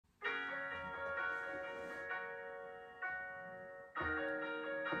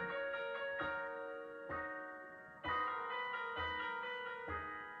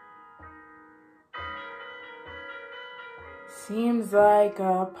Seems like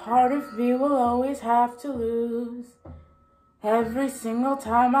a part of me will always have to lose. Every single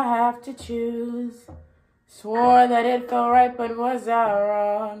time I have to choose. Swore that it felt right, but was I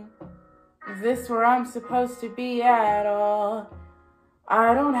wrong? Is this where I'm supposed to be at all?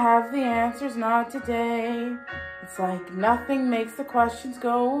 I don't have the answers, not today. It's like nothing makes the questions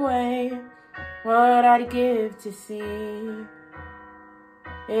go away. What I'd give to see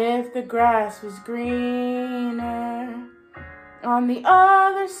if the grass was greener on the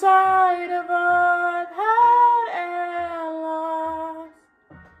other side of all I've had and lost.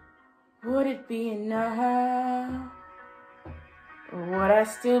 Would it be enough? Or would I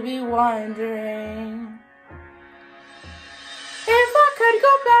still be wondering if I could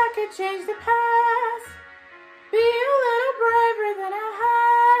go back and change the past, be a little braver than I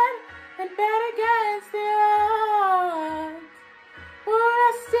had, and bet against the odds? Would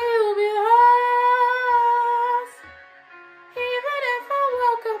I still be lost? Even if I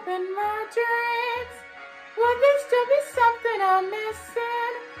woke up in my dreams, would there still be something I'm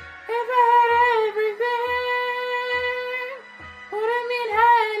missing? If I had everything, would it mean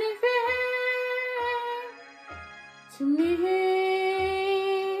anything to me?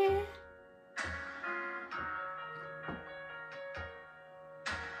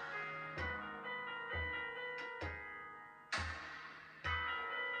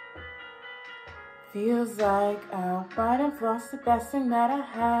 Feels like I might have lost the best thing that I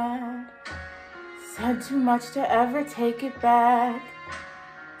had. Said too much to ever take it back.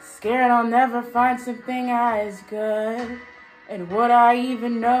 Scared I'll never find something as good. And would I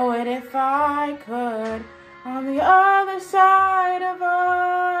even know it if I could? On the other side of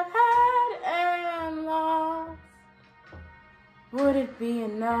all I've had and lost, would it be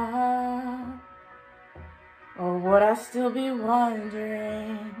enough? Or would I still be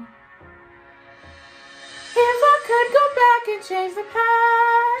wondering if I could go back and change the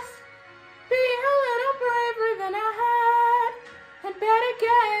past, be a little braver than I had, and bet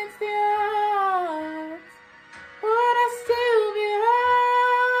against the odds? Would I still be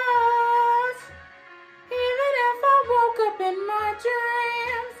lost? Even if I woke up in my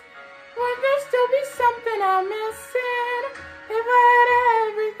dreams, would there still be something I'm missing? If I had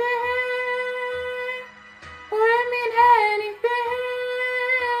everything, would it mean anything?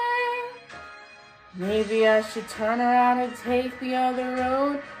 Maybe I should turn around and take the other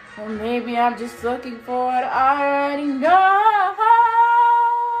road. Or maybe I'm just looking for what I already know.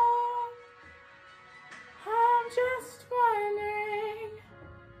 I'm just wondering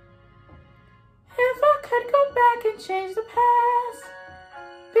if I could go back and change the past,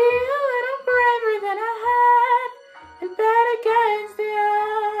 be a little braver than I had, and bet against the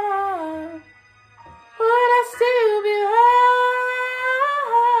odds. Would I still be lost?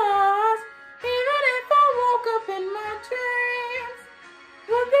 Even if I woke up in my dreams,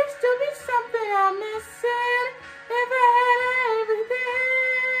 would there still be something I'm missing? If I had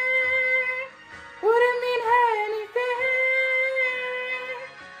everything, would it mean anything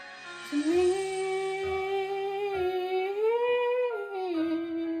to me?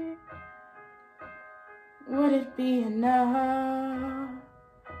 Would it be enough?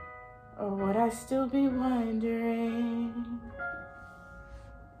 Or would I still be wondering